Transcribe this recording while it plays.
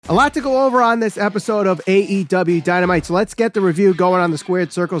A lot to go over on this episode of AEW Dynamite, so let's get the review going on the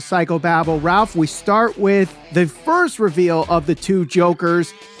Squared Circle Psychobabble. Ralph, we start with the first reveal of the two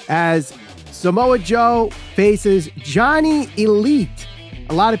Jokers as Samoa Joe faces Johnny Elite.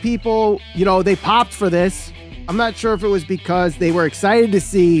 A lot of people, they popped for this. I'm not sure if it was because they were excited to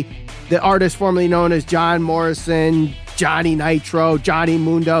see the artist formerly known as John Morrison, Johnny Nitro, Johnny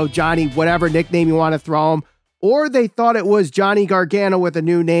Mundo, Johnny whatever nickname you want to throw him, or they thought it was Johnny Gargano with a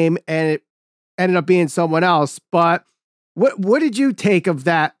new name and it ended up being someone else. But what did you take of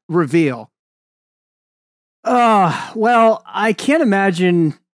that reveal? Well, I can't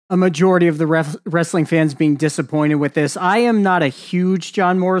imagine a majority of the wrestling fans being disappointed with this. I am not a huge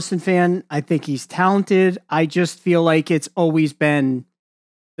John Morrison fan. I think he's talented. I just feel like it's always been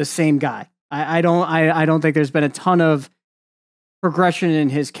the same guy. I don't think there's been a ton of progression in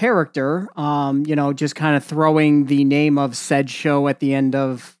his character. Just kind of throwing the name of said show at the end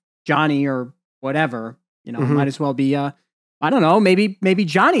of Johnny or whatever. Might as well be I don't know, maybe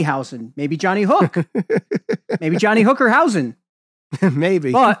Johnny Housen, maybe Johnny Hook, maybe Johnny Hookerhausen.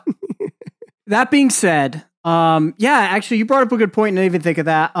 Maybe. But that being said, actually you brought up a good point and I didn't even think of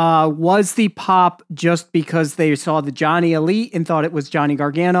that. Was the pop just because they saw the Johnny Elite and thought it was Johnny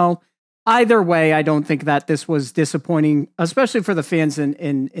Gargano? Either way, I don't think that this was disappointing, especially for the fans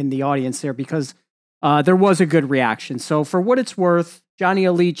in the audience there, because there was a good reaction. So for what it's worth, Johnny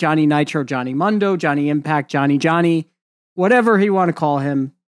Elite, Johnny Nitro, Johnny Mundo, Johnny Impact, Johnny, whatever you want to call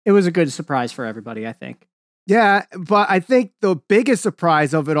him, it was a good surprise for everybody, I think. Yeah, but I think the biggest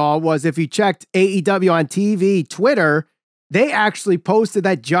surprise of it all was if you checked AEW on TV, Twitter, they actually posted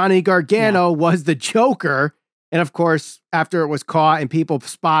that Johnny Gargano was the Joker. And of course, after it was caught and people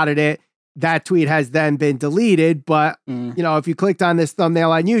spotted it, that tweet has then been deleted. But, if you clicked on this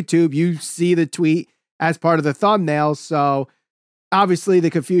thumbnail on YouTube, you see the tweet as part of the thumbnail. So obviously the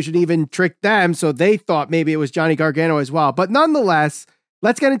confusion even tricked them. So they thought maybe it was Johnny Gargano as well. But nonetheless,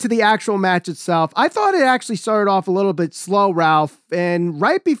 let's get into the actual match itself. I thought it actually started off a little bit slow, Ralph. And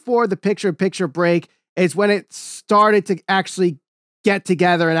right before the picture-in-picture break is when it started to actually get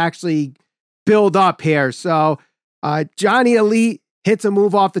together and actually build up here. So Johnny Elite hits a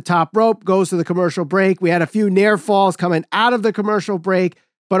move off the top rope, goes to the commercial break. We had a few near falls coming out of the commercial break,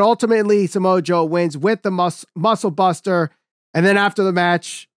 but ultimately Samoa Joe wins with the muscle buster. And then after the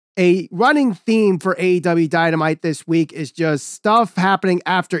match, a running theme for AEW Dynamite this week is just stuff happening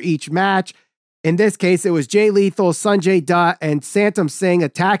after each match. In this case, it was Jay Lethal, Sanjay Dutt, and Santam Singh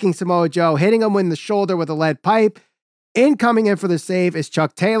attacking Samoa Joe, hitting him in the shoulder with a lead pipe. Coming in for the save is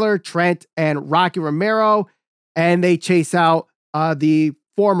Chuck Taylor, Trent, and Rocky Romero, and they chase out the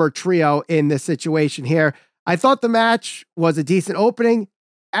former trio in this situation here. I thought the match was a decent opening.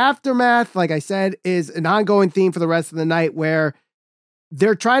 Aftermath, like I said, is an ongoing theme for the rest of the night where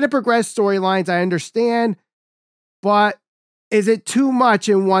they're trying to progress storylines, I understand, but is it too much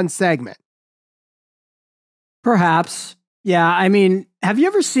in one segment? Perhaps. Yeah, I mean, have you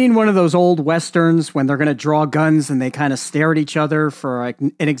ever seen one of those old Westerns when they're going to draw guns and they kind of stare at each other for like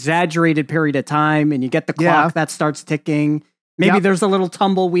an exaggerated period of time and you get the clock that starts ticking? Maybe there's a little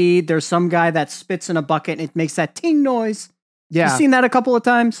tumbleweed. There's some guy that spits in a bucket and it makes that ting noise. Yeah. You've seen that a couple of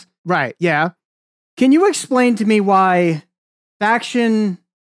times? Right, yeah. Can you explain to me why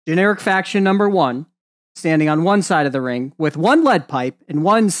generic faction number 1, standing on one side of the ring with one lead pipe and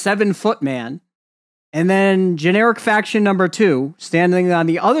one 7-foot man, and then generic faction number 2, standing on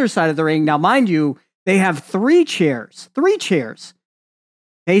the other side of the ring. Now, mind you, they have 3 chairs,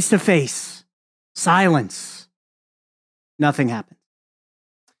 face to face, silence. Nothing happens.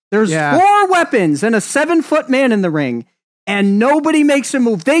 There's 4 weapons and a 7-foot man in the ring. And nobody makes a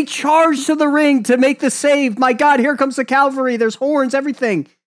move. They charge to the ring to make the save. My God, here comes the cavalry. There's horns, everything.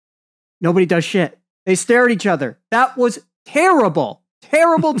 Nobody does shit. They stare at each other. That was terrible.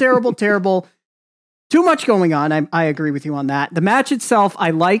 Terrible. Too much going on. I agree with you on that. The match itself,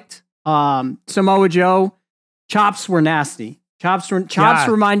 I liked. Samoa Joe. Chops were nasty. Chops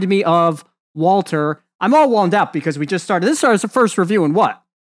reminded me of Walter. I'm all wound up because we just started. This is our first review in what?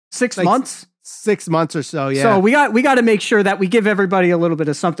 6 months? 6 months or so, yeah. So we got to make sure that we give everybody a little bit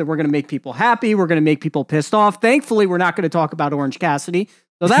of something. We're going to make people happy. We're going to make people pissed off. Thankfully, we're not going to talk about Orange Cassidy.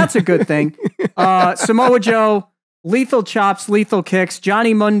 So that's a good thing. Samoa Joe, lethal chops, lethal kicks.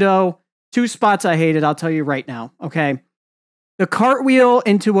 Johnny Mundo, 2 spots I hated. I'll tell you right now. Okay. The cartwheel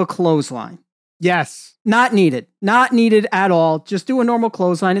into a clothesline. Yes. Not needed. Not needed at all. Just do a normal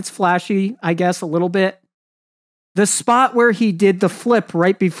clothesline. It's flashy, I guess, a little bit. The spot where he did the flip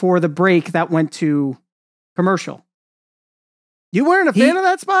right before the break that went to commercial. You weren't a fan of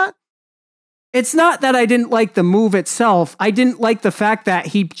that spot? It's not that I didn't like the move itself. I didn't like the fact that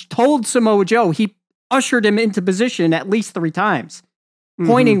he told Samoa Joe, he ushered him into position at least 3 times,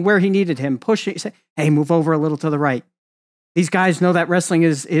 pointing where he needed him, pushing, say, hey, move over a little to the right. These guys know that wrestling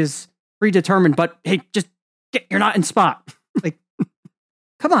is predetermined, but hey, just you're not in spot. Like,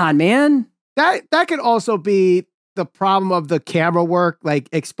 come on, man. That could also be the problem of the camera work, like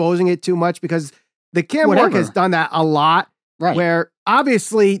exposing it too much, because the camera work has done that a lot. Right. Where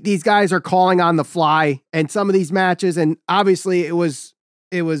obviously these guys are calling on the fly and some of these matches, and obviously it was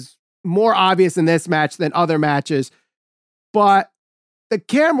more obvious in this match than other matches. But the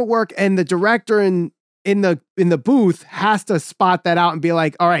camera work and the director in the booth has to spot that out and be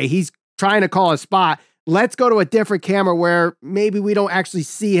like, all right, he's trying to call a spot. Let's go to a different camera where maybe we don't actually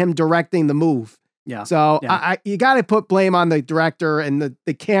see him directing the move. Yeah. So you got to put blame on the director and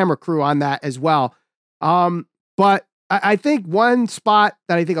the camera crew on that as well. But I think one spot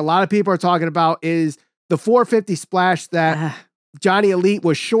that I think a lot of people are talking about is the 450 splash that Johnny Elite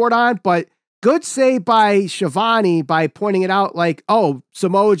was short on, but good save by Schiavone by pointing it out like, oh,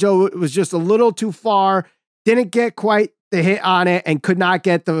 Samoa Joe was just a little too far, didn't get quite the hit on it, and could not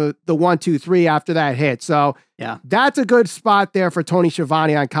get the 1, 2, 3 after that hit. So that's a good spot there for Tony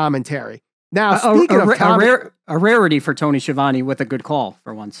Schiavone on commentary. Now, speaking of a rarity for Tony Schiavone with a good call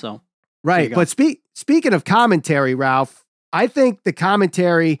for once. So right, but speaking of commentary, Ralph, I think the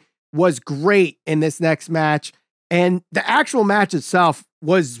commentary was great in this next match, and the actual match itself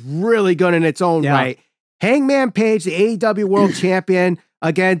was really good in its own right. Hangman Page, the AEW World Champion,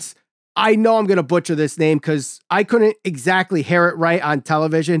 against, I know I'm going to butcher this name because I couldn't exactly hear it right on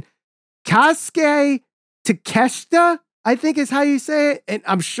television, Kasuke Takeshita, I think is how you say it. And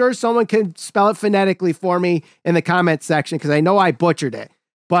I'm sure someone can spell it phonetically for me in the comment section because I know I butchered it.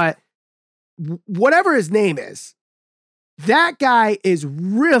 But whatever his name is, that guy is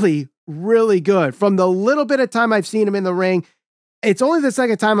really, really good. From the little bit of time I've seen him in the ring, it's only the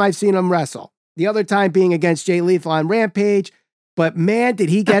second time I've seen him wrestle. The other time being against Jay Lethal on Rampage. But man, did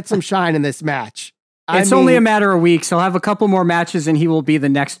he get some shine in this match. It's only a matter of weeks. He'll have a couple more matches and he will be the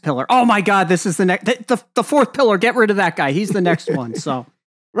next pillar. Oh my God, this is the next, the fourth pillar. Get rid of that guy. He's the next one. So,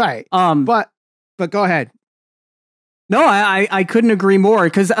 right. But go ahead. No, I couldn't agree more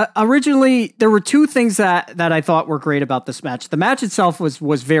because originally there were 2 things that I thought were great about this match. The match itself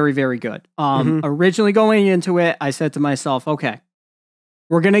was very, very good. Originally going into it, I said to myself, okay,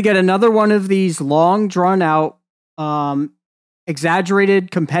 we're going to get another one of these long drawn out, exaggerated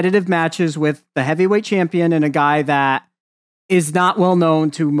competitive matches with the heavyweight champion and a guy that is not well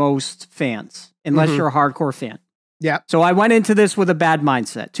known to most fans, unless you're a hardcore fan. Yeah. So I went into this with a bad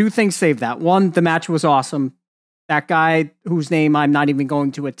mindset. 2 things saved that. One, the match was awesome. That guy whose name I'm not even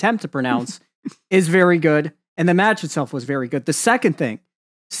going to attempt to pronounce is very good. And the match itself was very good. The second thing,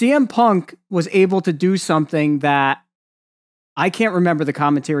 CM Punk was able to do something that I can't remember the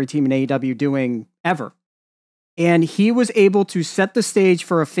commentary team in AEW doing ever. And he was able to set the stage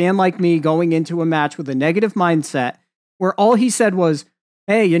for a fan like me going into a match with a negative mindset where all he said was,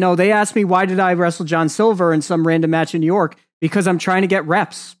 hey, you know, they asked me, why did I wrestle John Silver in some random match in New York? Because I'm trying to get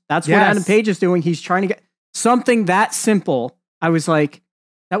reps. That's what Adam Page is doing. He's trying to get something that simple. I was like,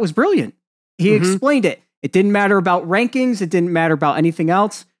 that was brilliant. He explained it. It didn't matter about rankings. It didn't matter about anything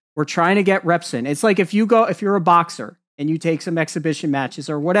else. We're trying to get reps in. It's like if you're a boxer and you take some exhibition matches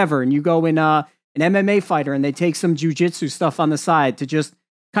or whatever, and you go in an MMA fighter and they take some jujitsu stuff on the side to just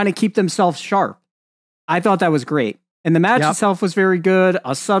kind of keep themselves sharp. I thought that was great. And the match itself was very good.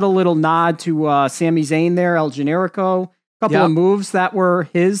 A subtle little nod to Sami Zayn there, El Generico. A couple of moves that were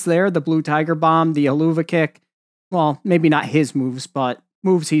his there, the Blue Tiger Bomb, the Haluva Kick. Well, maybe not his moves, but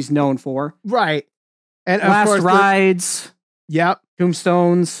moves he's known for. Right. And Last of course, Rides.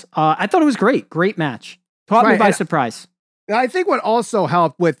 Tombstones. I thought it was great. Great match. Caught me by surprise. I think what also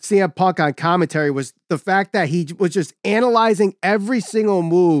helped with CM Punk on commentary was the fact that he was just analyzing every single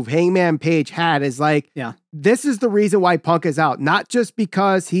move Hangman Page had is like, this is the reason why Punk is out. Not just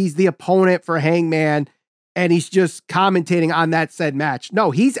because he's the opponent for Hangman and he's just commentating on that said match.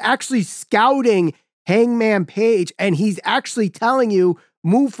 No, he's actually scouting Hangman Page and he's actually telling you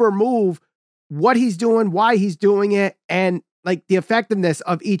move for move what he's doing, why he's doing it, and like the effectiveness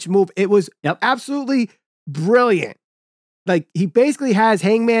of each move. It was absolutely brilliant. Like, he basically has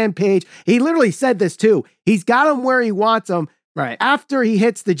Hangman Page. He literally said this too. He's got him where he wants him after he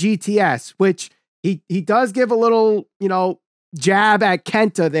hits the GTS, which he does give a little, jab at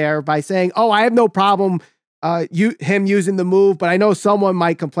Kenta there by saying, oh, I have no problem him using the move, but I know someone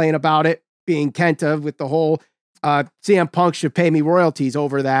might complain about it, being Kenta, with the whole CM Punk should pay me royalties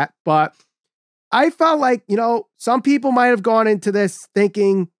over that. But I felt like, some people might have gone into this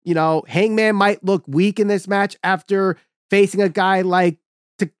thinking, Hangman might look weak in this match after facing a guy like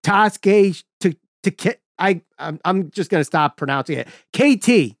Tasuke I'm just going to stop pronouncing it.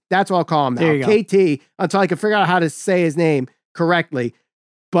 KT. That's what I'll call him now. KT, until I can figure out how to say his name correctly.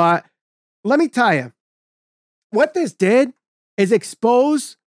 But let me tell you, what this did is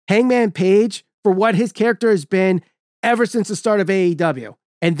expose Hangman Page for what his character has been ever since the start of AEW.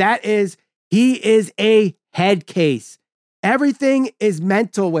 And that is, he is a head case. Everything is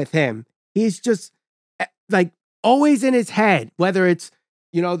mental with him. He's just like always in his head, whether it's,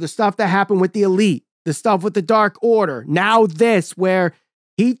 the stuff that happened with the Elite, the stuff with the Dark Order. Now this, where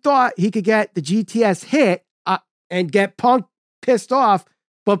he thought he could get the GTS hit and get Punk pissed off,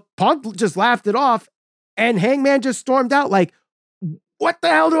 but Punk just laughed it off, and Hangman just stormed out like, what the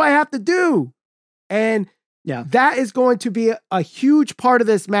hell do I have to do? And that is going to be a huge part of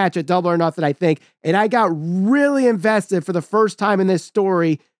this match at Double or Nothing, I think. And I got really invested for the first time in this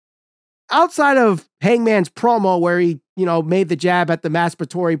story, outside of Hangman's promo where he, made the jab at the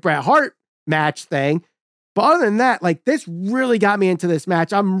masturbatory Bret Hart match thing. But other than that, like, this really got me into this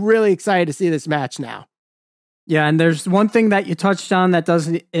match. I'm really excited to see this match now. Yeah, and there's one thing that you touched on that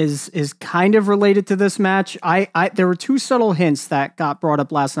is kind of related to this match. There were two subtle hints that got brought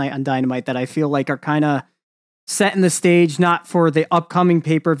up last night on Dynamite that I feel like are kind of setting the stage, not for the upcoming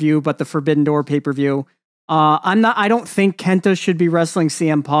pay-per-view, but the Forbidden Door pay-per-view. I don't think Kenta should be wrestling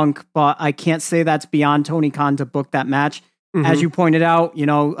CM Punk, but I can't say that's beyond Tony Khan to book that match. Mm-hmm. As you pointed out,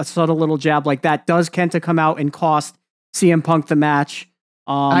 a subtle little jab like that. Does Kenta come out and cost CM Punk the match?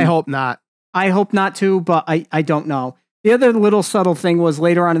 I hope not. I hope not too, but I don't know. The other little subtle thing was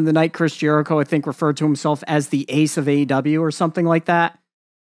later on in the night, Chris Jericho, I think, referred to himself as the ace of AEW or something like that.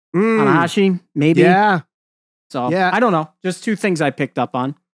 Tanahashi, maybe. Yeah. So, I don't know. Just two things I picked up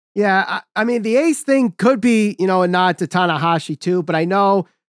on. Yeah, I mean, the ace thing could be, a nod to Tanahashi too, but I know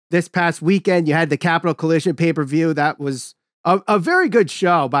this past weekend you had the Capital Collision pay-per-view. That was a very good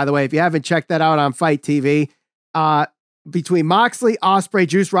show, by the way. If you haven't checked that out on Fight TV, between Moxley, Ospreay,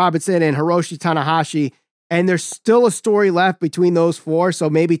 Juice Robinson, and Hiroshi Tanahashi, and there's still a story left between those four, so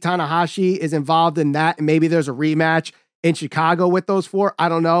maybe Tanahashi is involved in that, and maybe there's a rematch in Chicago with those four. I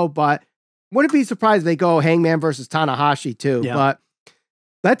don't know, but wouldn't be surprised if they go Hangman versus Tanahashi too. Yeah. But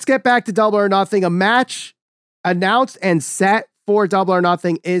let's get back to Double or Nothing. A match announced and set for Double or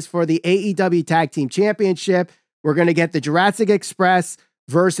Nothing is for the AEW Tag Team Championship. We're going to get the Jurassic Express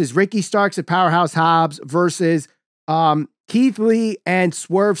versus Ricky Starks and Powerhouse Hobbs versus Keith Lee and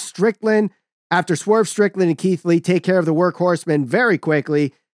Swerve Strickland. After Swerve Strickland and Keith Lee take care of the Workhorsemen very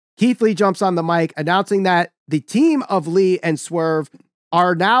quickly, Keith Lee jumps on the mic announcing that the team of Lee and Swerve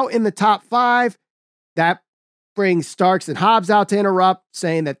are now in the top 5. That brings Starks and Hobbs out to interrupt,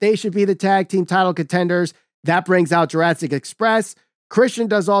 saying that they should be the tag team title contenders. That brings out Jurassic Express. Christian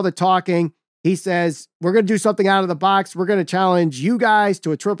does all the talking. He says, we're going to do something out of the box. We're going to challenge you guys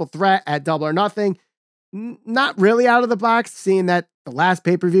to a triple threat at Double or Nothing. Not really out of the box, seeing that the last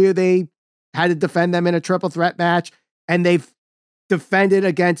pay-per-view, they had to defend them in a triple threat match, and they've defended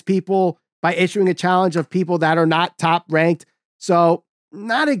against people by issuing a challenge of people that are not top ranked. So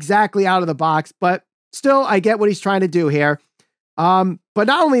not exactly out of the box, but still, I get what he's trying to do here. But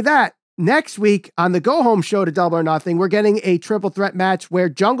not only that, next week on the Go Home show to Double or Nothing, we're getting a triple threat match where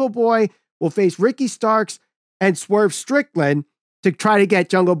Jungle Boy will face Ricky Starks and Swerve Strickland to try to get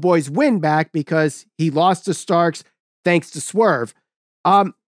Jungle Boy's win back because he lost to Starks thanks to Swerve.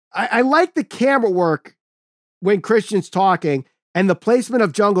 I like the camera work when Christian's talking and the placement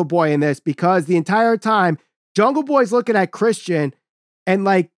of Jungle Boy in this, because the entire time Jungle Boy's looking at Christian and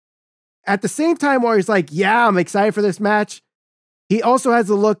like at the same time where he's like, yeah, I'm excited for this match, he also has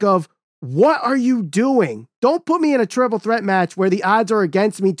the look of, what are you doing? Don't put me in a triple threat match where the odds are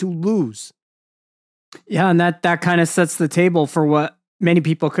against me to lose. Yeah, and that kind of sets the table for what many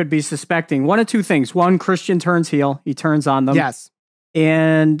people could be suspecting. One of two things. One, Christian turns heel. He turns on them. Yes.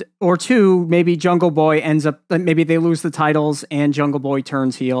 Or two, maybe Jungle Boy ends up, maybe they lose the titles and Jungle Boy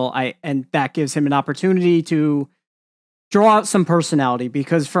turns heel. And that gives him an opportunity to draw out some personality,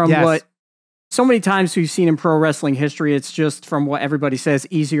 because from what so many times we've seen in pro wrestling history, it's just, from what everybody says,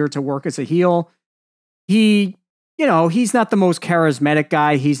 easier to work as a heel. He's not the most charismatic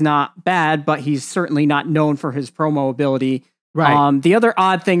guy. He's not bad, but he's certainly not known for his promo ability. Right. The other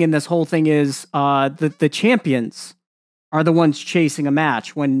odd thing in this whole thing is the champions are the ones chasing a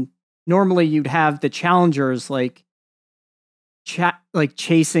match, when normally you'd have the challengers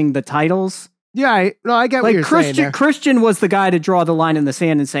chasing the titles. Yeah, I get what you're saying there. Christian was the guy to draw the line in the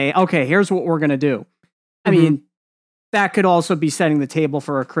sand and say, okay, here's what we're going to do. I mean, that could also be setting the table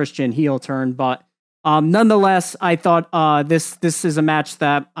for a Christian heel turn. But nonetheless, I thought this is a match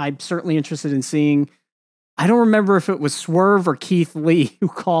that I'm certainly interested in seeing. I don't remember if it was Swerve or Keith Lee who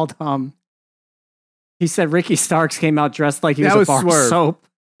called he said Ricky Starks came out dressed like he was a bar of soap.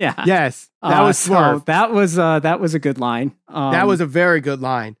 Yeah. Yes. That was Swerve. So that was a good line. That was a very good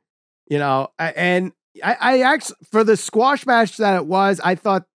line. You know, and I actually, for the squash match that it was, I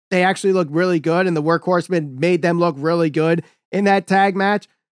thought they actually looked really good, and the Workhorsemen made them look really good in that tag match.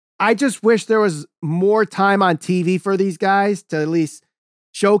 I just wish there was more time on TV for these guys to at least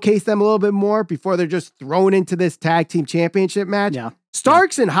showcase them a little bit more before they're just thrown into this tag team championship match. Yeah.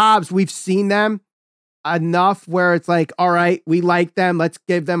 Starks and Hobbs, we've seen them enough where it's like, all right, we like them. Let's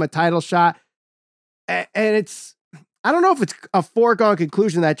give them a title shot. And it's, I don't know if it's a foregone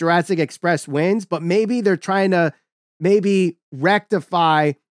conclusion that Jurassic Express wins, but maybe they're trying to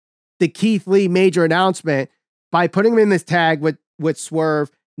rectify the Keith Lee major announcement by putting him in this tag with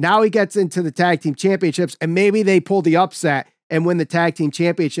Swerve. Now he gets into the tag team championships, and maybe they pull the upset and win the tag team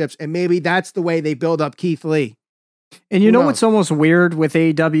championships. And maybe that's the way they build up Keith Lee. And you know what's almost weird with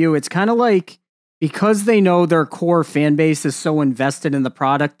AEW? It's kind of like, because they know their core fan base is so invested in the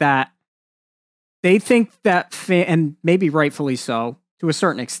product that they think that, and maybe rightfully so, to a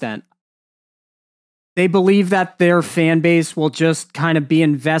certain extent, they believe that their fan base will just kind of be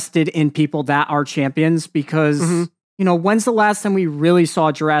invested in people that are champions because, you know, when's the last time we really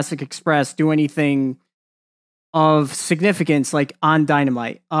saw Jurassic Express do anything of significance, like on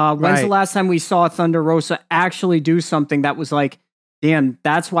Dynamite? When's the last time we saw Thunder Rosa actually do something that was like, damn,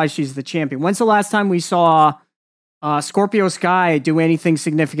 that's why she's the champion? When's the last time we saw Scorpio Sky do anything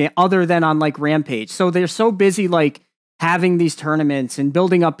significant other than on like Rampage? So they're so busy like having these tournaments and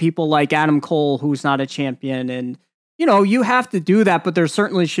building up people like Adam Cole, who's not a champion. And, you know, you have to do that, but there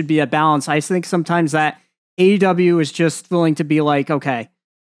certainly should be a balance. I think sometimes that AEW is just willing to be like, okay,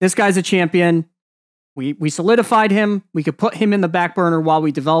 this guy's a champion. We solidified him. We could put him in the back burner while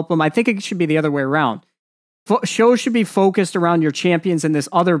we develop him. I think it should be the other way around. Shows should be focused around your champions, and this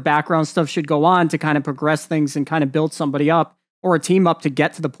other background stuff should go on to kind of progress things and kind of build somebody up or a team up to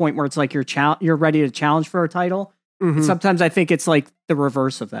get to the point where it's like you're ready to challenge for a title. And sometimes I think it's like the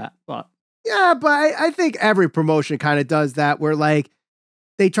reverse of that. But yeah, but I think every promotion kind of does that, where like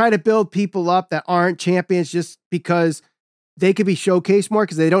they try to build people up that aren't champions just because they could be showcased more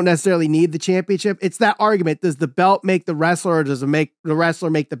because they don't necessarily need the championship. It's that argument. Does the belt make the wrestler, or does it make the wrestler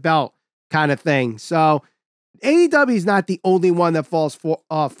make the belt kind of thing? So AEW is not the only one that falls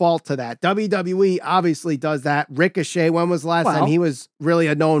fault to that. WWE obviously does that. Ricochet, when was the last time he was really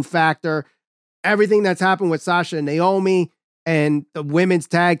a known factor? Everything that's happened with Sasha and Naomi and the women's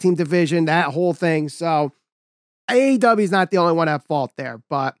tag team division, that whole thing. So AEW is not the only one at fault there.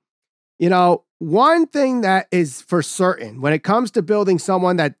 But, you know, one thing that is for certain when it comes to building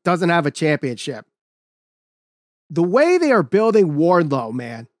someone that doesn't have a championship, the way they are building Wardlow,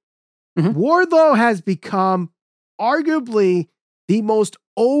 man, Wardlow has become arguably the most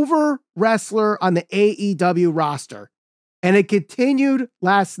over wrestler on the AEW roster. And it continued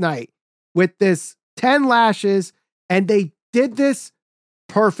last night with this 10 lashes, and they did this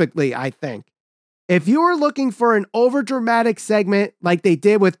perfectly, I think. If you were looking for an overdramatic segment like they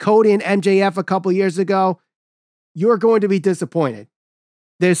did with Cody and MJF a couple years ago, you're going to be disappointed.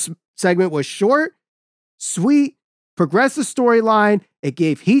 This segment was short, sweet, progressed the storyline. It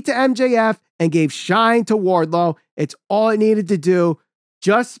gave heat to MJF and gave shine to Wardlow. It's all it needed to do,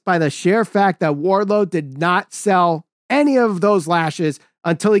 just by the sheer fact that Wardlow did not sell any of those lashes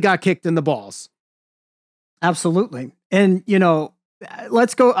until he got kicked in the balls. Absolutely. And, you know,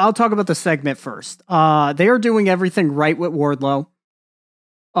 let's go. I'll talk about the segment first. They are doing everything right with Wardlow.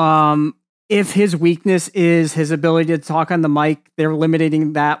 If his weakness is his ability to talk on the mic, they're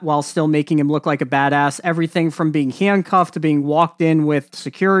limiting that while still making him look like a badass. Everything from being handcuffed to being walked in with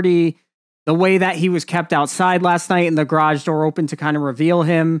security, the way that he was kept outside last night and the garage door open to kind of reveal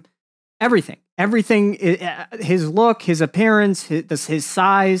him, everything, his look, his appearance, his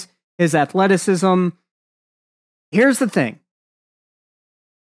size, his athleticism. Here's the thing.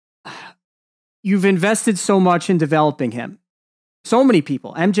 You've invested so much in developing him. So many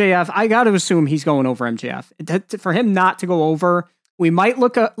people. MJF, I got to assume he's going over MJF. For him not to go over, we might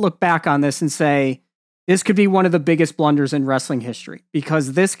look back on this and say, this could be one of the biggest blunders in wrestling history,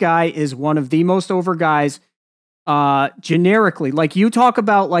 because this guy is one of the most over guys generically. Like, you talk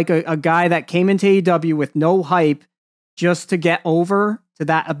about like a guy that came into AEW with no hype just to get over to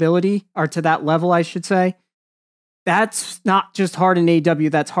that ability, or to that level, I should say. That's not just hard in AEW,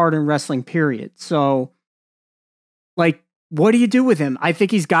 that's hard in wrestling, period. So, like, what do you do with him? I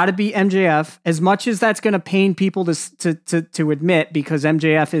think he's got to be MJF, as much as that's going to pain people to admit, because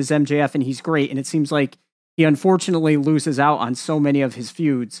MJF is MJF and he's great. And it seems like he unfortunately loses out on so many of his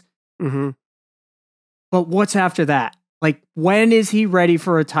feuds. Mm-hmm. But what's after that? Like, when is he ready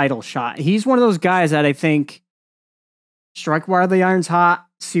for a title shot? He's one of those guys that I think strike while the iron's hot,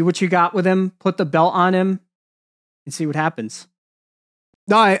 see what you got with him, put the belt on him, and see what happens.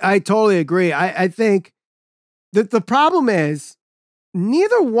 No, I totally agree. I think that the problem is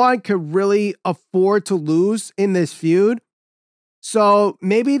neither one could really afford to lose in this feud. So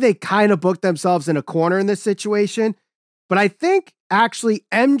maybe they kind of booked themselves in a corner in this situation. But I think actually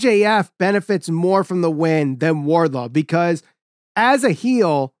MJF benefits more from the win than Wardlow, because as a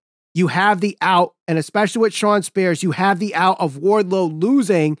heel, you have the out, and especially with Shawn Spears, you have the out of Wardlow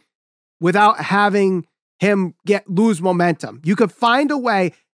losing without having him lose momentum. You could find a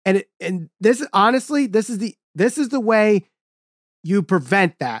way, and this honestly, this is the way you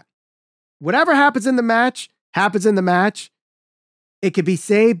prevent that. Whatever happens in the match happens in the match. It could be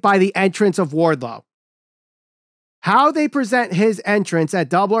saved by the entrance of Wardlow. How they present his entrance at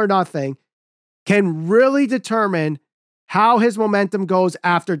Double or Nothing can really determine how his momentum goes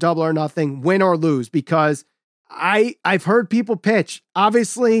after Double or Nothing, win or lose, because I've heard people pitch.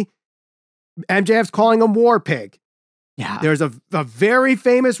 Obviously, MJF's calling him War Pig. Yeah. There's a very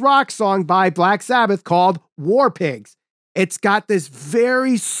famous rock song by Black Sabbath called War Pigs. It's got this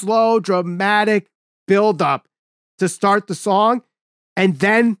very slow, dramatic build-up to start the song, and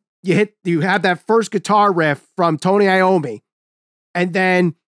then you have that first guitar riff from Tony Iommi, and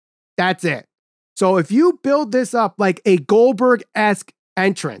then that's it. So if you build this up like a Goldberg-esque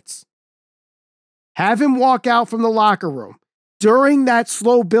entrance, have him walk out from the locker room during that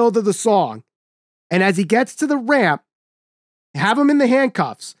slow build of the song, and as he gets to the ramp, have him in the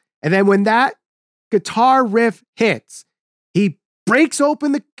handcuffs, and then when that guitar riff hits, he breaks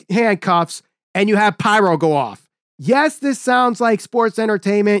open the handcuffs, and you have pyro go off. Yes, this sounds like sports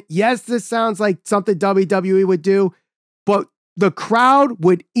entertainment. Yes, this sounds like something WWE would do, but the crowd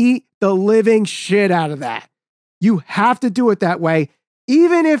would eat the living shit out of that. You have to do it that way.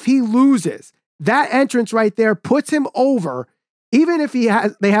 Even if he loses, that entrance right there puts him over. Even if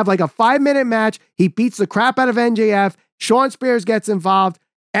they have like a 5-minute match, he beats the crap out of MJF. Shawn Spears gets involved.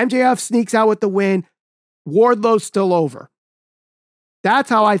 MJF sneaks out with the win. Wardlow's still over. That's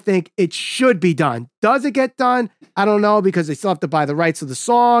how I think it should be done. Does it get done? I don't know, because they still have to buy the rights of the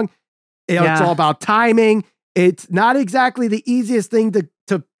song. It's all about timing. It's not exactly the easiest thing to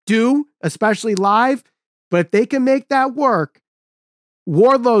do, especially live, but if they can make that work,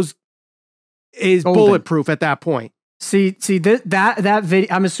 Wardlow's is bulletproof at that point. See that video.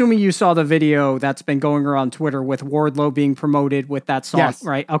 I'm assuming you saw the video that's been going around Twitter with Wardlow being promoted with that song, yes.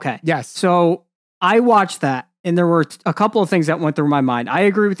 Right? Okay. Yes. So I watched that, and there were a couple of things that went through my mind. I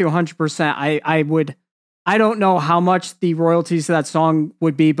agree with you 100%. I don't know how much the royalties to that song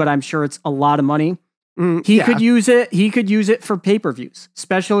would be, but I'm sure it's a lot of money. He could use it. He could use it for pay-per-views,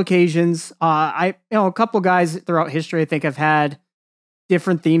 special occasions. A couple of guys throughout history, I think, have had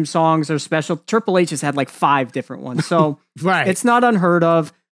different theme songs or special. Triple H has had like 5 different ones. So right. It's not unheard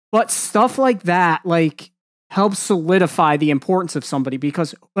of, but stuff like that, like, helps solidify the importance of somebody,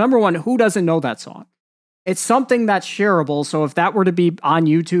 because number one, who doesn't know that song? It's something that's shareable. So if that were to be on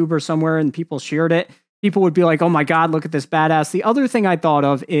YouTube or somewhere and people shared it, people would be like, oh my God, look at this badass. The other thing I thought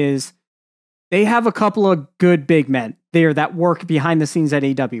of is they have a couple of good big men there that work behind the scenes at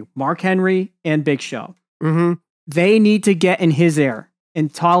AEW, Mark Henry and Big Show. Mm-hmm. They need to get in his ear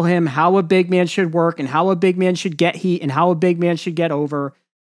and tell him how a big man should work and how a big man should get heat and how a big man should get over.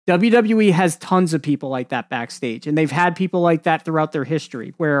 WWE has tons of people like that backstage, and they've had people like that throughout their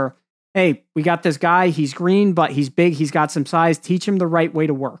history where, hey, we got this guy, he's green, but he's big, he's got some size, teach him the right way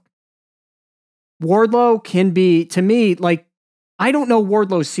to work. Wardlow can be, to me, like, I don't know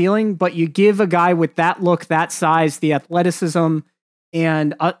Wardlow's ceiling, but you give a guy with that look, that size, the athleticism,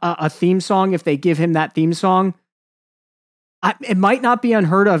 and a theme song, if they give him that theme song, it might not be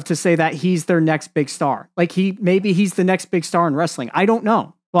unheard of to say that he's their next big star. Like, maybe he's the next big star in wrestling. I don't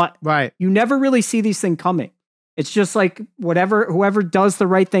know, but right. You never really see these things coming. It's just like whoever does the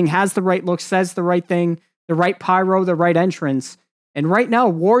right thing, has the right look, says the right thing, the right pyro, the right entrance. And right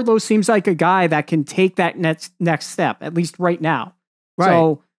now, Wardlow seems like a guy that can take that next step, at least right now. Right.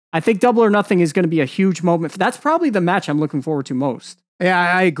 So I think Double or Nothing is going to be a huge moment. That's probably the match I'm looking forward to most. Yeah,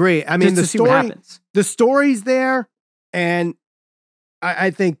 I agree. I mean, the story's there, and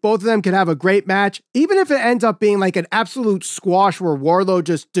I think both of them could have a great match. Even if it ends up being like an absolute squash where Wardlow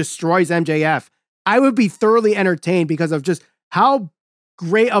just destroys MJF, I would be thoroughly entertained because of just how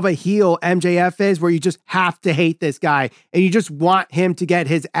great of a heel MJF is, where you just have to hate this guy and you just want him to get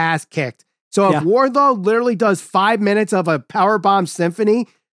his ass kicked. So if Wardlow literally does 5 minutes of a powerbomb symphony,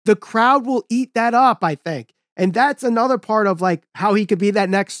 the crowd will eat that up, I think. And that's another part of like how he could be that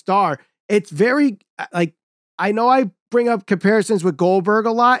next star. It's very like, I know I bring up comparisons with Goldberg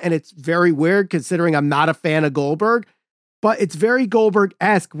a lot, and it's very weird considering I'm not a fan of Goldberg, but it's very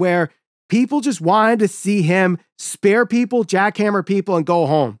Goldberg-esque where people just wanted to see him spare people, jackhammer people, and go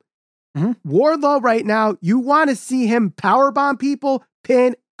home. Mm-hmm. Wardlow right now, you want to see him powerbomb people,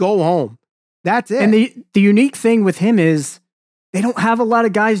 pin, go home. That's it. And the unique thing with him is they don't have a lot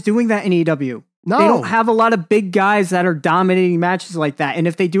of guys doing that in AEW. No. They don't have a lot of big guys that are dominating matches like that. And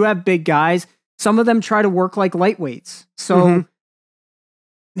if they do have big guys, some of them try to work like lightweights. So,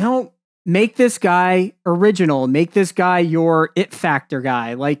 make this guy original. Make this guy your it factor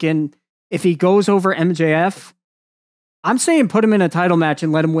guy. Like if he goes over MJF, I'm saying put him in a title match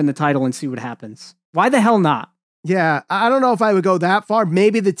and let him win the title and see what happens. Why the hell not? Yeah, I don't know if I would go that far.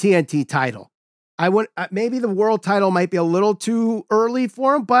 Maybe the TNT title. I would maybe the world title might be a little too early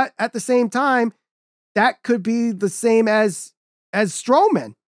for him, but at the same time, that could be the same as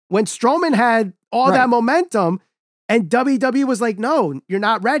Strowman. When Strowman had all that momentum and WWE was like, no, you're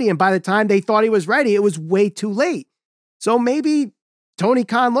not ready. And by the time they thought he was ready, it was way too late. So maybe Tony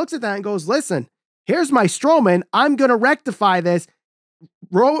Khan looks at that and goes, listen, here's my Strowman. I'm going to rectify this.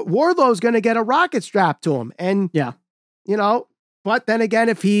 Wardlow's going to get a rocket strapped to him. And, but then again,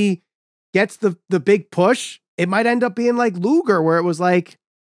 if he gets the big push, it might end up being like Luger, where it was like,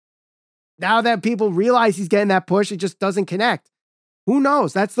 now that people realize he's getting that push, it just doesn't connect. Who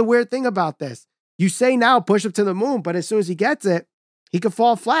knows? That's the weird thing about this. You say now, push him to the moon, but as soon as he gets it, he could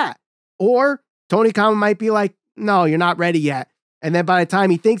fall flat. Or Tony Khan might be like, no, you're not ready yet. And then by the time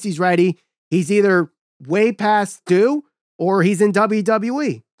he thinks he's ready, he's either way past due or he's in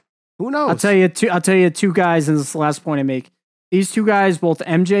WWE. Who knows? I'll tell you two guys, and this is the last point I make. These two guys, both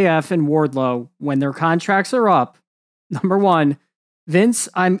MJF and Wardlow, when their contracts are up, number one, Vince,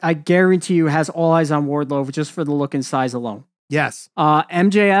 I guarantee you, has all eyes on Wardlow just for the look and size alone. Yes.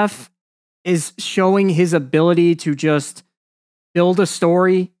 MJF is showing his ability to just build a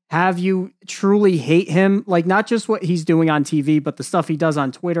story, have you truly hate him, like not just what he's doing on TV, but the stuff he does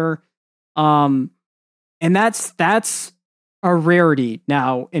on Twitter. And that's a rarity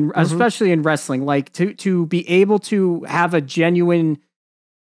now, especially in wrestling, like to be able to have a genuine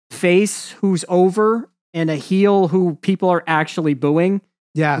face who's over and a heel who people are actually booing.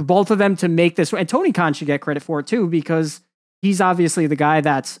 Yeah. Both of them to make this. And Tony Khan should get credit for it too, because he's obviously the guy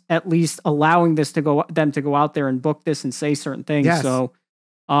that's at least allowing them to go out there and book this and say certain things. Yes. So,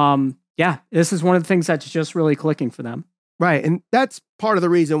 this is one of the things that's just really clicking for them. Right. And that's part of the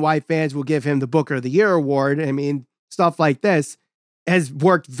reason why fans will give him the Booker of the Year award. I mean, stuff like this has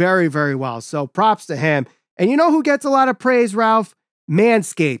worked very, very well. So props to him. And you know who gets a lot of praise, Ralph?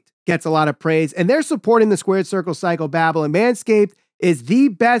 Manscaped gets a lot of praise. And they're supporting the Squared Circle Psycho Babble. And Manscaped is the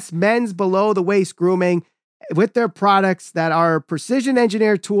best men's below the waist grooming with their products that are precision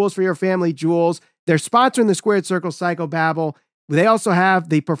engineered tools for your family jewels. They're sponsoring the Squared Circle Psycho Babble. They also have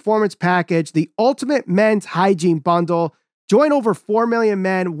the Performance Package, the Ultimate Men's Hygiene Bundle. Join over 4 million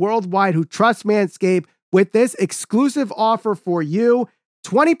men worldwide who trust Manscaped with this exclusive offer for you,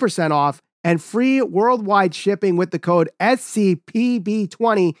 20% off and free worldwide shipping with the code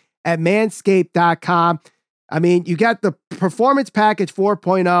SCPB20 at manscaped.com. I mean, you got the Performance Package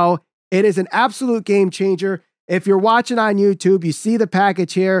 4.0. It is an absolute game changer. If you're watching on YouTube, you see the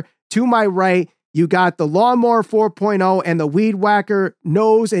package here. To my right, you got the Lawnmower 4.0 and the Weed Whacker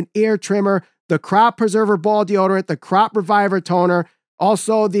nose and ear trimmer, the Crop Preserver ball deodorant, the Crop Reviver toner,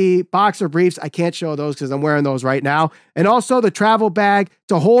 also the boxer briefs. I can't show those because I'm wearing those right now. And also the travel bag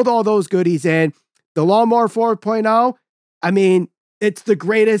to hold all those goodies in. The Lawnmower 4.0, I mean, it's the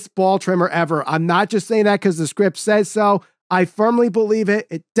greatest ball trimmer ever. I'm not just saying that because the script says so. I firmly believe it.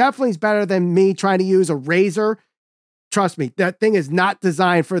 It definitely is better than me trying to use a razor. Trust me, that thing is not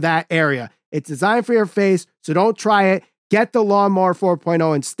designed for that area. It's designed for your face, so don't try it. Get the Lawnmower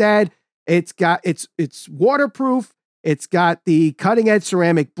 4.0 instead. It's waterproof. It's got the cutting-edge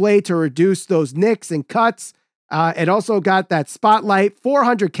ceramic blade to reduce those nicks and cuts. It also got that Spotlight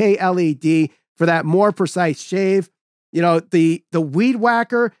 400K LED for that more precise shave. You know, the Weed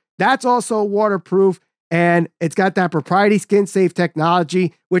Whacker, that's also waterproof. And it's got that proprietary skin-safe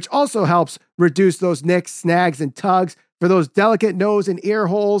technology, which also helps reduce those nicks, snags, and tugs for those delicate nose and ear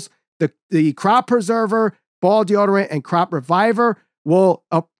holes. The Crop Preserver, ball deodorant, and Crop Reviver will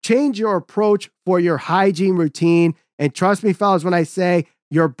change your approach for your hygiene routine. And trust me, fellas, when I say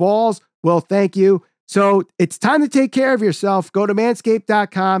your balls will thank you. So it's time to take care of yourself. Go to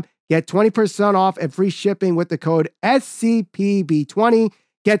manscaped.com, get 20% off and free shipping with the code SCPB20.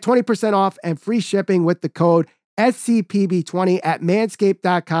 Get 20% off and free shipping with the code SCPB20 at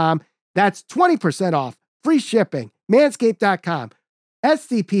manscaped.com. That's 20% off, free shipping, manscaped.com,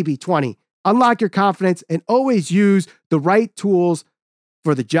 SCPB20. Unlock your confidence and always use the right tools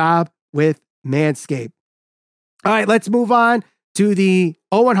for the job with Manscaped. All right, let's move on to the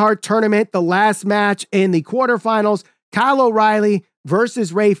Owen Hart tournament, the last match in the quarterfinals, Kyle O'Reilly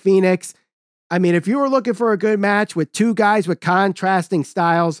versus Rey Fenix. I mean, if you were looking for a good match with two guys with contrasting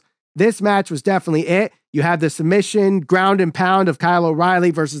styles, this match was definitely it. You have the submission, ground and pound of Kyle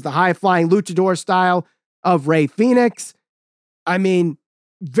O'Reilly versus the high-flying luchador style of Rey Fenix. I mean,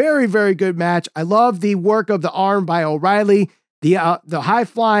 very, very good match. I love the work of the arm by O'Reilly, the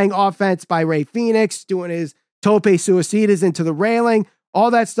high-flying offense by Rey Fenix, doing his tope suicidas into the railing.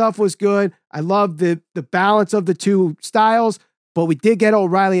 All that stuff was good. I love the balance of the two styles, but we did get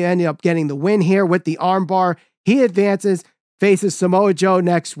O'Reilly ended up getting the win here with the armbar. He advances, faces Samoa Joe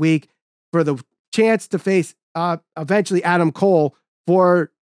next week for the chance to face eventually Adam Cole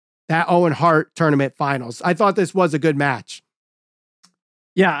for that Owen Hart tournament finals. I thought this was a good match.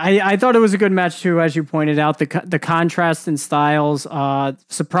 Yeah, I thought it was a good match too, as you pointed out. The contrast in styles,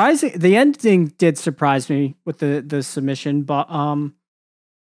 surprising. The ending did surprise me with the submission, but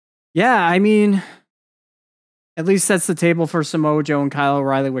yeah, I mean, at least sets the table for Samoa Joe and Kyle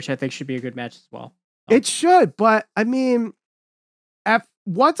O'Reilly, which I think should be a good match as well. It should, but I mean,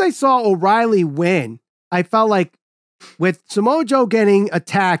 once I saw O'Reilly win, I felt like with Samoa Joe getting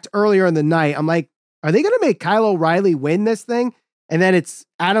attacked earlier in the night, I'm like, are they going to make Kyle O'Reilly win this thing? And then it's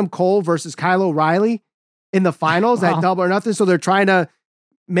Adam Cole versus Kyle O'Reilly in the finals at Double or Nothing. So they're trying to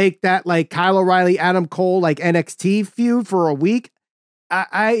make that like Kyle O'Reilly, Adam Cole, like NXT feud for a week.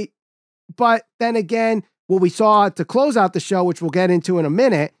 But then again, what we saw to close out the show, which we'll get into in a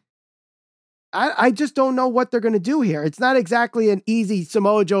minute, I just don't know what they're going to do here. It's not exactly an easy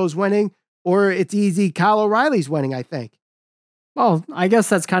Samoa Joe's winning or it's easy Kyle O'Reilly's winning, I think. Well, I guess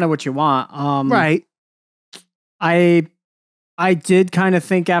that's kind of what you want. Right. I did kind of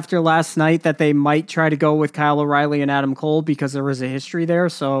think after last night that they might try to go with Kyle O'Reilly and Adam Cole because there was a history there.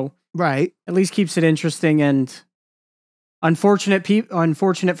 So right, at least keeps it interesting and unfortunate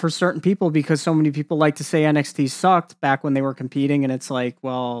for certain people because so many people like to say NXT sucked back when they were competing. And it's like,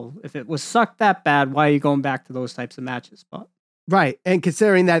 well, if it was sucked that bad, why are you going back to those types of matches? But right. And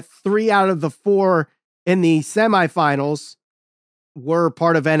considering that 3 out of the 4 in the semifinals were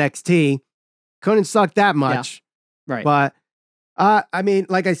part of NXT, couldn't suck that much. Yeah. Right. But I mean,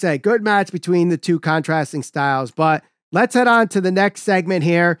 like I said, good match between the two contrasting styles, but let's head on to the next segment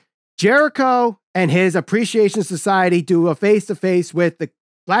here. Jericho and his Appreciation Society do a face-to-face with the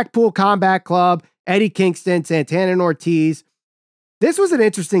Blackpool Combat Club, Eddie Kingston, Santana and Ortiz. This was an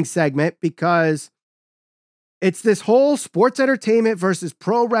interesting segment because it's this whole sports entertainment versus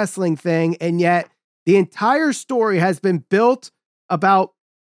pro wrestling thing, and yet the entire story has been built about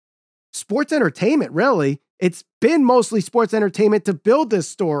sports entertainment, really. It's been mostly sports entertainment to build this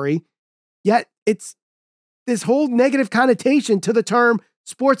story, yet it's this whole negative connotation to the term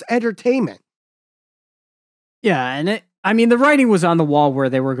sports entertainment. Yeah, and the writing was on the wall where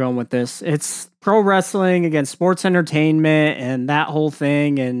they were going with this. It's pro wrestling against sports entertainment and that whole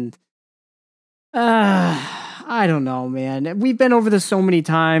thing, and I don't know, man. We've been over this so many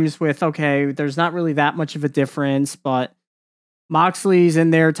times with, okay, there's not really that much of a difference, but Moxley's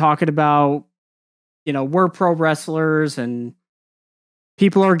in there talking about, we're pro wrestlers and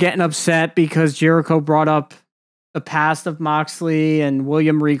people are getting upset because Jericho brought up the past of Moxley and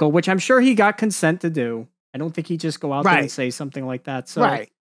William Regal, which I'm sure he got consent to do. I don't think he'd just go out there and say something like that. So,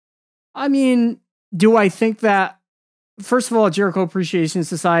 I mean, do I think that, first of all, Jericho Appreciation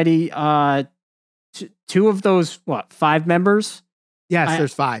Society, 2 of those, 5 members? Yes,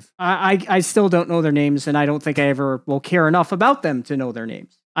 there's 5. I still don't know their names, and I don't think I ever will care enough about them to know their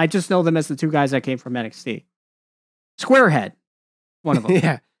names. I just know them as the 2 guys that came from NXT. Squarehead, one of them.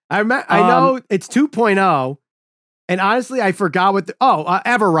 Yeah, I know it's 2.0, and honestly, I forgot what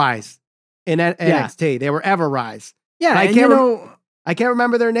Everrise in NXT. They were Everrise. Yeah, I can't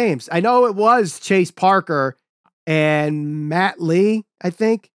remember their names. I know it was Chase Parker and Matt Lee, I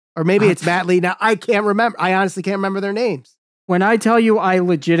think, or maybe it's Matt Lee. Now I can't remember. I honestly can't remember their names. When I tell you I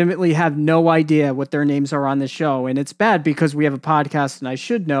legitimately have no idea what their names are on the show, and it's bad because we have a podcast and I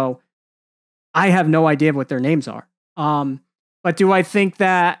should know, I have no idea what their names are. But do I think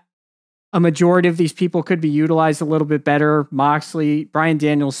that a majority of these people could be utilized a little bit better? Moxley, Bryan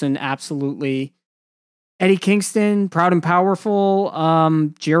Danielson, absolutely. Eddie Kingston, Proud and Powerful,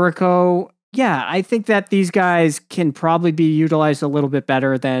 Jericho. Yeah, I think that these guys can probably be utilized a little bit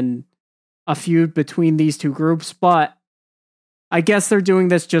better than a feud between these two groups, but I guess they're doing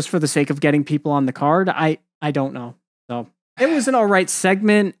this just for the sake of getting people on the card. I don't know. So it was an all right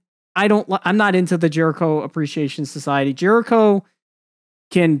segment. I'm not into the Jericho Appreciation Society. Jericho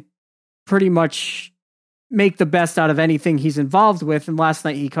can pretty much make the best out of anything he's involved with. And last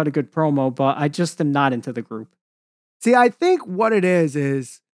night he cut a good promo, but I just am not into the group. See, I think what it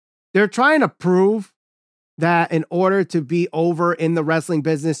is they're trying to prove that in order to be over in the wrestling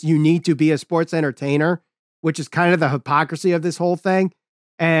business, you need to be a sports entertainer, which is kind of the hypocrisy of this whole thing.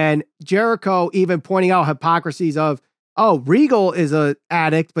 And Jericho even pointing out hypocrisies of, oh, Regal is a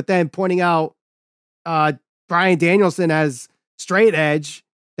addict, but then pointing out Bryan Danielson as straight edge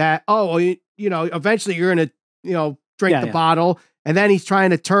that, oh, well, you know, eventually you're going to, you know, drink the bottle. And then he's trying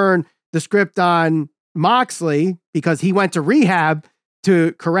to turn the script on Moxley because he went to rehab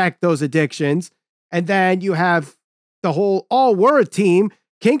to correct those addictions. And then you have the whole all word team.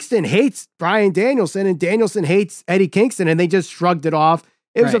 Kingston hates Bryan Danielson and Danielson hates Eddie Kingston, and they just shrugged it off.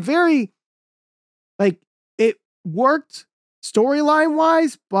 It was a very, like, it worked storyline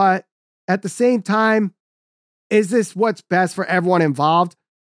wise, but at the same time, is this what's best for everyone involved?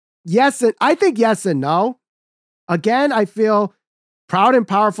 Yes. And I think yes and no. Again, I feel Proud and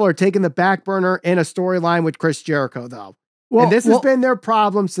Powerful are taking the back burner in a storyline with Chris Jericho, though. Well, and this has been their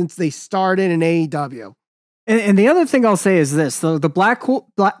problem since they started in AEW. And the other thing I'll say is this: the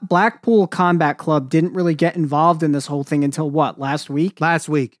Blackpool Combat Club didn't really get involved in this whole thing until what, last week? Last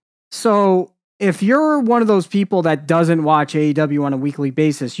week. So if you're one of those people that doesn't watch AEW on a weekly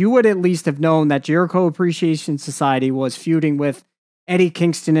basis, you would at least have known that Jericho Appreciation Society was feuding with Eddie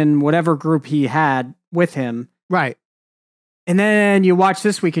Kingston and whatever group he had with him. Right. And then you watch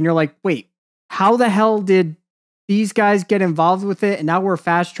this week and you're like, wait, how the hell did these guys get involved with it? And now we're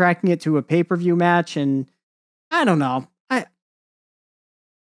fast tracking it to a pay-per-view match. And I don't know. Of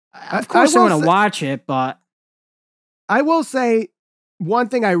course I want to watch it, but I will say one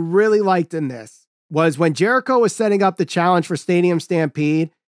thing I really liked in this was when Jericho was setting up the challenge for Stadium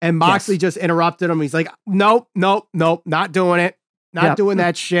Stampede and Moxley just interrupted him. He's like, nope, not doing it. Not doing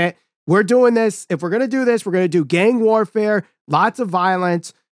that shit. We're doing this. If we're going to do this, we're going to do gang warfare, lots of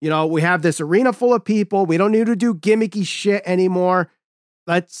violence. You know, we have this arena full of people. We don't need to do gimmicky shit anymore.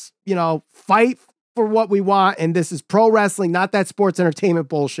 Let's, you know, fight for what we want. And this is pro wrestling, not that sports entertainment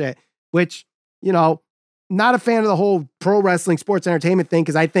bullshit, which, you know, not a fan of the whole pro wrestling sports entertainment thing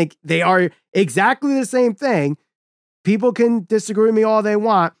because I think they are exactly the same thing. People can disagree with me all they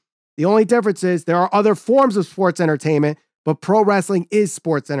want. The only difference is there are other forms of sports entertainment, but pro wrestling is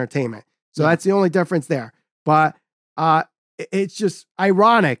sports entertainment. So that's the only difference there. But it's just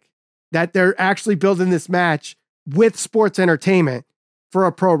ironic that they're actually building this match with sports entertainment for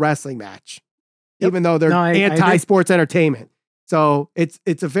a pro wrestling match, even though they're anti-sports entertainment. So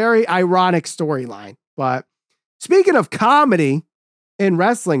it's a very ironic storyline. But speaking of comedy in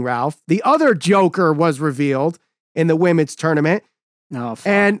wrestling, Ralph, the other Joker was revealed in the women's tournament. Oh, fuck.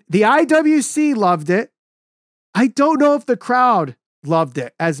 And the IWC loved it. I don't know if the crowd loved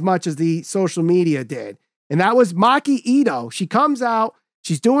it as much as the social media did. And that was Maki Ito. She comes out,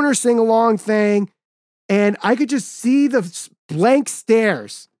 she's doing her sing-along thing, and I could just see the blank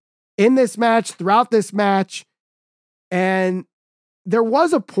stares in this match, throughout this match. And there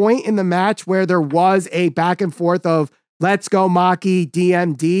was a point in the match where there was a back and forth of let's go Maki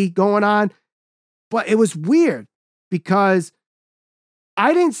DMD going on. But it was weird because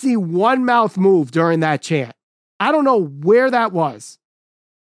I didn't see one mouth move during that chant. I don't know where that was.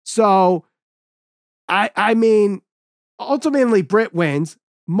 So, I mean, ultimately Britt wins.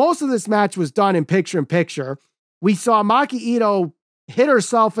 Most of this match was done in picture-in-picture. We saw Maki Ito hit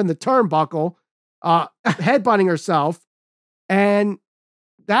herself in the turnbuckle, headbutting herself. And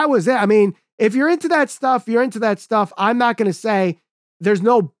that was it. I mean, if you're into that stuff, you're into that stuff. I'm not going to say there's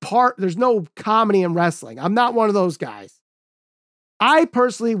no comedy in wrestling. I'm not one of those guys. I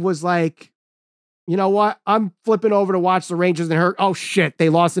personally was like, you know what? I'm flipping over to watch the Rangers and her. Oh shit, they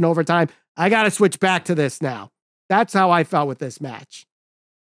lost in overtime. I got to switch back to this now. That's how I felt with this match.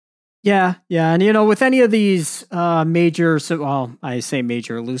 Yeah. And you know, with any of these major, well, I say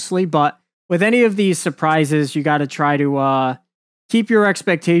major loosely, but with any of these surprises, you got to try to keep your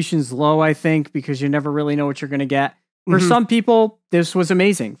expectations low, I think, because you never really know what you're going to get. For some people, this was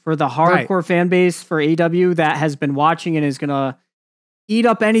amazing. For the hardcore fan base for AEW that has been watching and is going to eat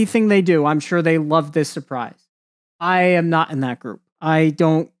up anything they do, I'm sure they love this surprise. I am not in that group. I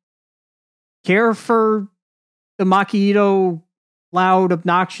don't care for the Maki Ito loud,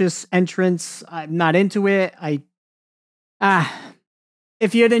 obnoxious entrance. I'm not into it.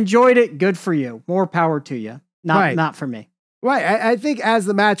 if you had enjoyed it, good for you. More power to you. Not for me. Right. I think as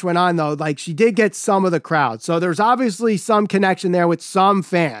the match went on, though, like she did get some of the crowd. So there's obviously some connection there with some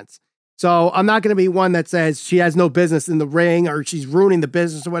fans. So I'm not going to be one that says she has no business in the ring or she's ruining the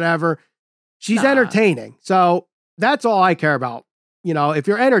business or whatever. She's entertaining. So that's all I care about. You know, if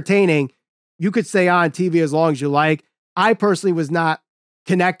you're entertaining, you could stay on TV as long as you like. I personally was not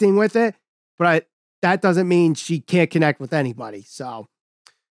connecting with it, but that doesn't mean she can't connect with anybody. So,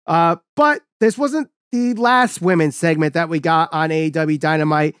 but this wasn't the last women's segment that we got on AEW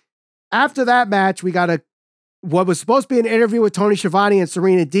Dynamite. After that match, we got what was supposed to be an interview with Tony Schiavone and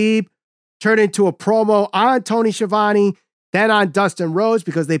Serena Deeb turned into a promo on Tony Schiavone, then on Dustin Rhodes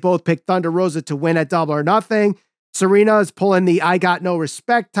because they both picked Thunder Rosa to win at Double or Nothing. Serena is pulling the I got no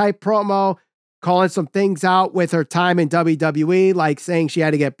respect type promo, calling some things out with her time in WWE, like saying she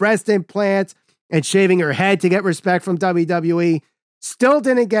had to get breast implants and shaving her head to get respect from WWE. Still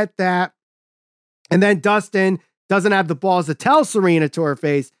didn't get that. And then Dustin doesn't have the balls to tell Serena to her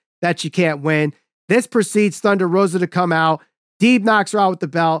face that she can't win. This precedes Thunder Rosa to come out. Deeb knocks her out with the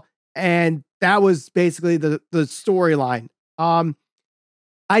belt. And that was basically the storyline.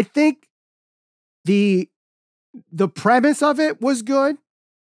 I think the premise of it was good.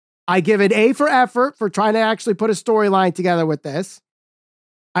 I give it A for effort for trying to actually put a storyline together with this.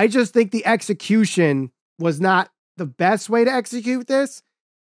 I just think the execution was not the best way to execute this.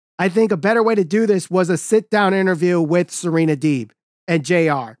 I think a better way to do this was a sit-down interview with Serena Deeb and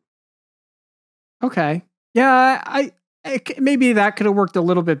JR. Okay. Yeah, maybe that could have worked a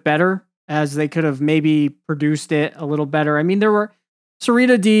little bit better, as they could have maybe produced it a little better. I mean, there were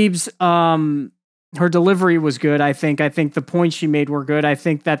Serena Deeb's, her delivery was good. I think the points she made were good. I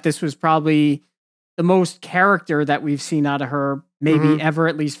think that this was probably the most character that we've seen out of her, maybe ever,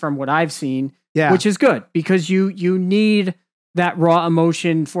 at least from what I've seen, which is good because you need that raw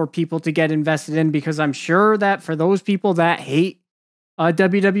emotion for people to get invested in, because I'm sure that for those people that hate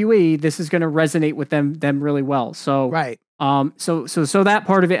WWE, this is going to resonate with them really well. So, right. So that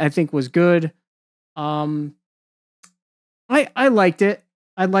part of it I think was good. I liked it.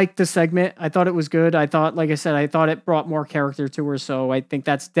 I liked the segment. I thought it was good. I thought, like I said, I thought it brought more character to her. So I think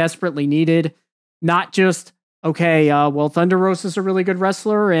that's desperately needed. Not just, okay, well, Thunder Rosa's a really good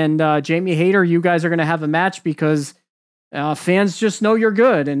wrestler and Jamie Hayter, you guys are going to have a match because fans just know you're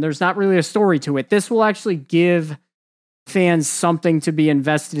good and there's not really a story to it. This will actually give fans something to be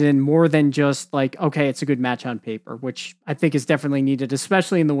invested in more than just like, okay, it's a good match on paper, which I think is definitely needed,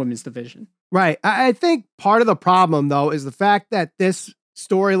 especially in the women's division. Right. I think part of the problem, though, is the fact that this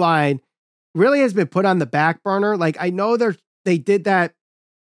storyline really has been put on the back burner. Like, I know they did that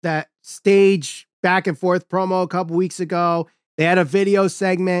stage back and forth promo a couple weeks ago. They had a video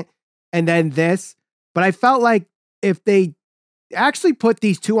segment and then this, but I felt like if they actually put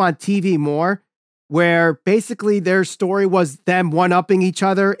these two on TV more, where basically their story was them one-upping each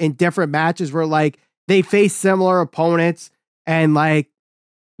other in different matches where like they face similar opponents and like,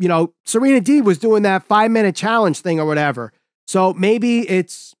 you know, Serena Deeb was doing that 5-minute challenge thing or whatever. So maybe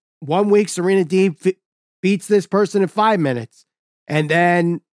it's 1 week Serena Deeb beats this person in 5 minutes and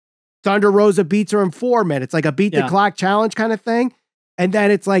then Thunder Rosa beats her in 4 minutes, like a beat the clock challenge kind of thing. And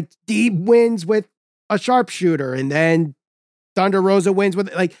then it's like Deeb wins with a sharpshooter and then Thunder Rosa wins with,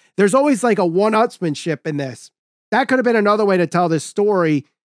 like, there's always like a one-upsmanship in this. That could have been another way to tell this story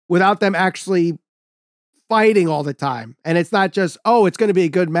without them actually fighting all the time. And it's not just, oh, it's going to be a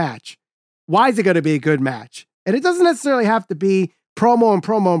good match. Why is it going to be a good match? And it doesn't necessarily have to be promo and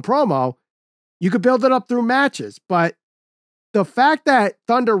promo and promo. You could build it up through matches. But the fact that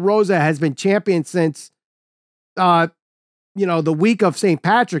Thunder Rosa has been champion since, the week of St.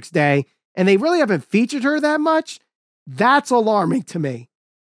 Patrick's Day, and they really haven't featured her that much, that's alarming to me.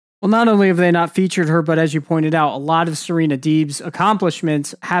 Well, not only have they not featured her, but as you pointed out, a lot of Serena Deeb's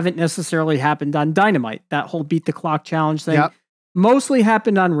accomplishments haven't necessarily happened on Dynamite. That whole beat the clock challenge thing mostly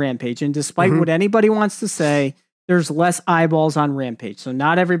happened on Rampage. And despite what anybody wants to say, there's less eyeballs on Rampage. So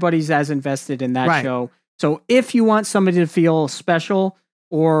not everybody's as invested in that show. So if you want somebody to feel special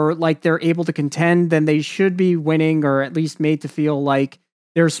or like they're able to contend, then they should be winning or at least made to feel like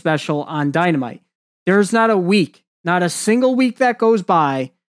they're special on Dynamite. There's not a single week that goes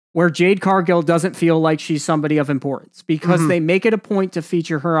by where Jade Cargill doesn't feel like she's somebody of importance because they make it a point to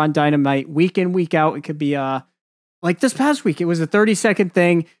feature her on Dynamite week in, week out. It could be like this past week, it was a 30-second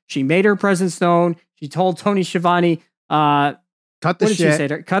thing. She made her presence known. She told Tony Schiavone, cut the shit. She say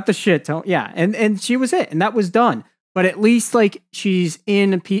to her? Cut the shit. Yeah. And she was it. And that was done. But at least like she's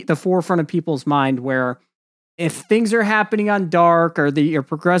in the forefront of people's mind where if things are happening on Dark or you're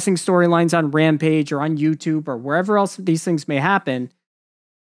progressing storylines on Rampage or on YouTube or wherever else these things may happen,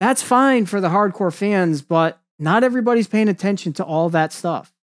 that's fine for the hardcore fans, but not everybody's paying attention to all that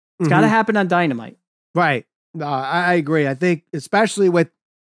stuff. It's got to happen on Dynamite. Right. I agree. I think especially with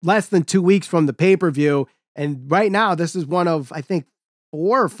less than 2 weeks from the pay-per-view, and right now this is one of, I think,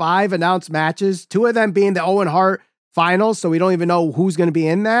 4 or 5 announced matches, 2 of them being the Owen Hart finals, so we don't even know who's going to be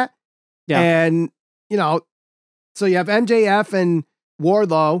in that. Yeah. And, so you have MJF and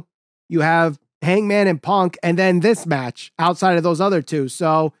Wardlow, you have Hangman and Punk, and then this match outside of those other 2.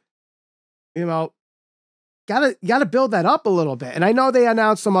 So, gotta build that up a little bit. And I know they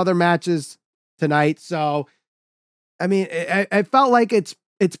announced some other matches tonight. So, I mean, it felt like it's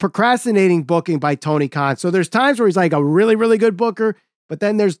procrastinating booking by Tony Khan. So there's times where he's like a really, really good booker, but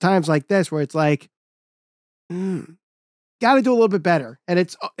then there's times like this where it's like, got to do a little bit better. And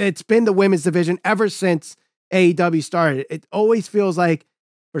it's been the women's division ever since AEW started. It always feels like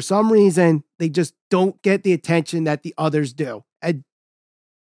for some reason they just don't get the attention that the others do. And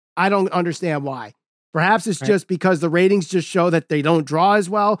I don't understand why. Perhaps it's just because the ratings just show that they don't draw as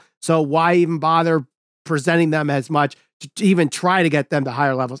well. So why even bother presenting them as much to even try to get them to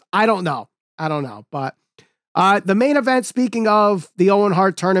higher levels? I don't know. But the main event, speaking of the Owen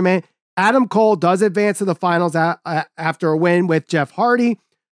Hart tournament, Adam Cole does advance to the finals after a win with Jeff Hardy.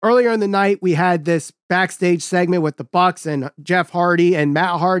 Earlier in the night, we had this backstage segment with the Bucks and Jeff Hardy and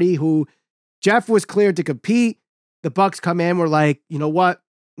Matt Hardy, who Jeff was cleared to compete. The Bucks come in, we're like, you know what?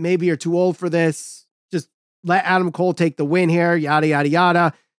 Maybe you're too old for this. Just let Adam Cole take the win here, yada, yada,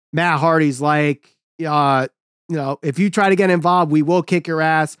 yada. Matt Hardy's like, if you try to get involved, we will kick your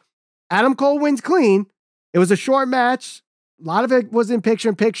ass. Adam Cole wins clean. It was a short match. A lot of it was in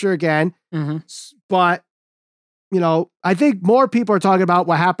picture again. But, I think more people are talking about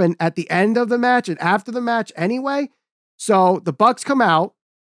what happened at the end of the match and after the match anyway. So the Bucks come out.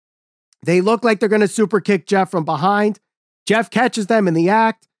 They look like they're going to super kick Jeff from behind. Jeff catches them in the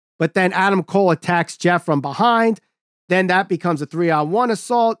act, but then Adam Cole attacks Jeff from behind. Then that becomes a 3-on-1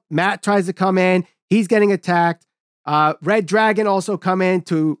 assault. Matt tries to come in. He's getting attacked. Red Dragon also come in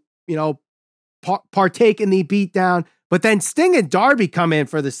to, partake in the beatdown. But then Sting and Darby come in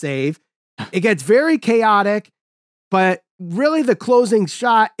for the save. It gets very chaotic, but really the closing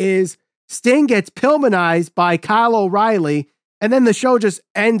shot is Sting gets Pillmanized by Kyle O'Reilly, and then the show just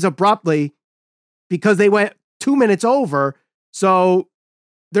ends abruptly because they went 2 minutes over. So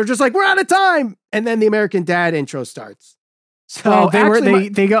they're just like, we're out of time. And then the American Dad intro starts. So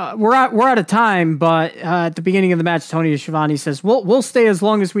we're out of time, but at the beginning of the match, Tony Schiavone says, we'll stay as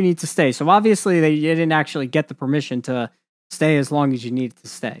long as we need to stay. So obviously they didn't actually get the permission to stay as long as you needed to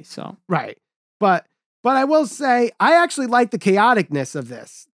stay. So right. But I will say, I actually like the chaoticness of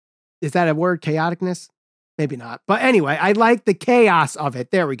this. Is that a word, chaoticness? Maybe not. But anyway, I like the chaos of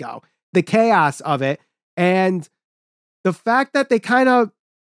it. There we go. The chaos of it. And the fact that they kind of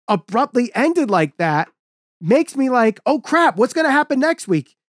abruptly ended like that makes me like, oh crap, what's going to happen next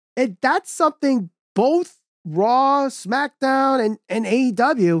week? And that's something both Raw, SmackDown, and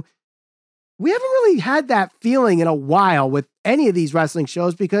AEW, we haven't really had that feeling in a while with any of these wrestling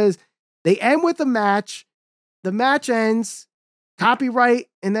shows because they end with a match, the match ends, copyright,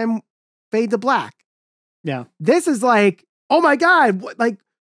 and then fade to black. Yeah. This is like, oh my God,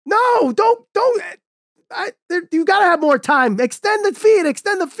 no, don't. You got to have more time. Extend the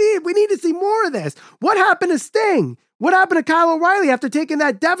feed. We need to see more of this. What happened to Sting? What happened to Kyle O'Reilly after taking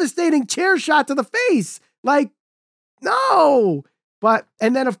that devastating chair shot to the face? No.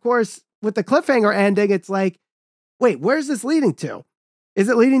 And then of course, with the cliffhanger ending, it's like, wait, where's this leading to? Is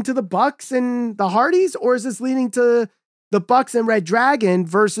it leading to the Bucks and the Hardys, or is this leading to the Bucks and Red Dragon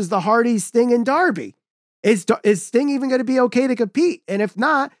versus the Hardys, Sting, and Darby? Is Sting even going to be okay to compete? And if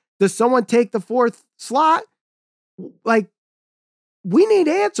not, does someone take the 4th slot? We need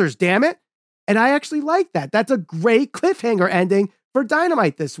answers, damn it. And I actually like that. That's a great cliffhanger ending for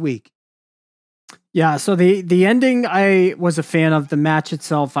Dynamite this week. Yeah, so the ending I was a fan of. The match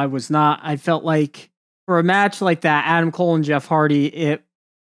itself, I was not. I felt like for a match like that, Adam Cole and Jeff Hardy,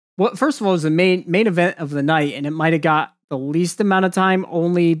 first of all, it was the main event of the night, and it might have got the least amount of time,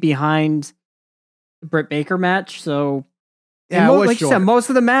 only behind the Britt Baker match. So yeah, like you said, most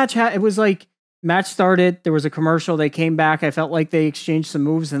of the match, it was like match started, there was a commercial, they came back, I felt like they exchanged some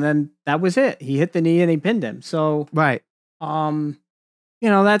moves, and then that was it. He hit the knee and they pinned him. So right.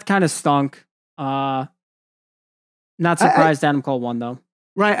 That kind of stunk. Not surprised Adam Cole won though.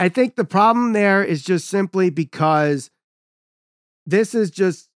 Right. I think the problem there is just simply because this is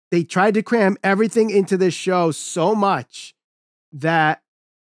just, they tried to cram everything into this show so much that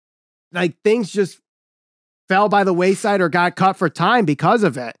things just fell by the wayside or got cut for time because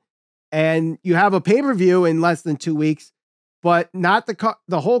of it. And you have a pay-per-view in less than 2 weeks. but not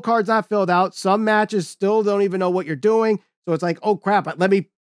the whole card's not filled out. Some matches still don't even know what you're doing. So it's like, oh crap, let me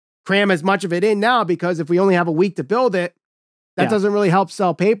cram as much of it in now, because if we only have a week to build it, that doesn't really help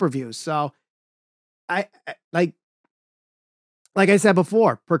sell pay-per-views. So I like I said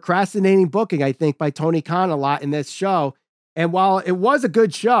before, procrastinating booking, I think, by Tony Khan a lot in this show. And while it was a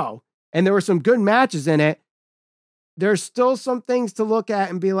good show and there were some good matches in it, there's still some things to look at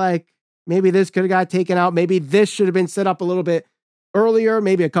and be like, maybe this could have got taken out. Maybe this should have been set up a little bit earlier,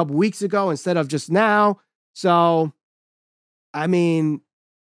 maybe a couple weeks ago instead of just now. So, I mean,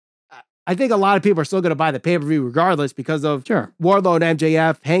 I think a lot of people are still going to buy the pay-per-view regardless because of Wardlow and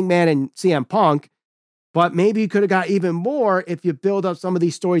MJF, Hangman and CM Punk. But maybe you could have got even more if you build up some of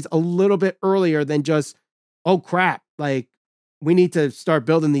these stories a little bit earlier than just, oh crap, like we need to start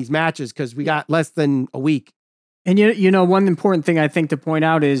building these matches because we got less than a week. And you know, one important thing I think to point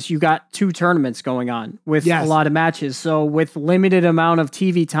out is you got 2 tournaments going on with a lot of matches. So with limited amount of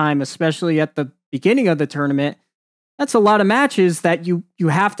TV time, especially at the beginning of the tournament, that's a lot of matches that you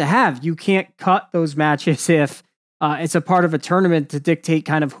have to have. You can't cut those matches if it's a part of a tournament to dictate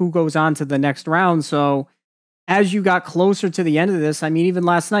kind of who goes on to the next round. So as you got closer to the end of this, I mean, even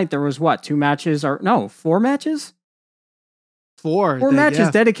last night, there was 4 matches? 4 matches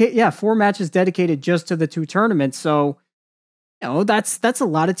dedicated. 4 matches dedicated just to the 2 tournaments. So, you know, that's a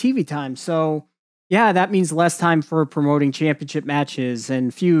lot of TV time. So yeah, that means less time for promoting championship matches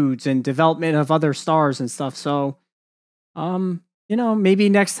and feuds and development of other stars and stuff. So, you know, maybe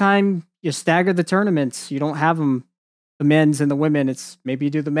next time you stagger the tournaments. You don't have them, the men's and the women. It's maybe you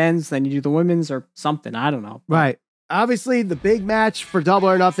do the men's, then you do the women's or something. I don't know. Right. Obviously, the big match for Double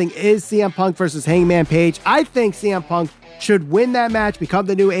or Nothing is CM Punk versus Hangman Page. I think CM Punk should win that match, become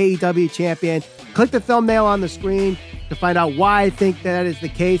the new AEW champion. Click the thumbnail on the screen to find out why I think that is the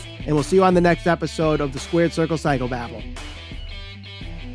case. And we'll see you on the next episode of the Squared Circle Psycho Babble.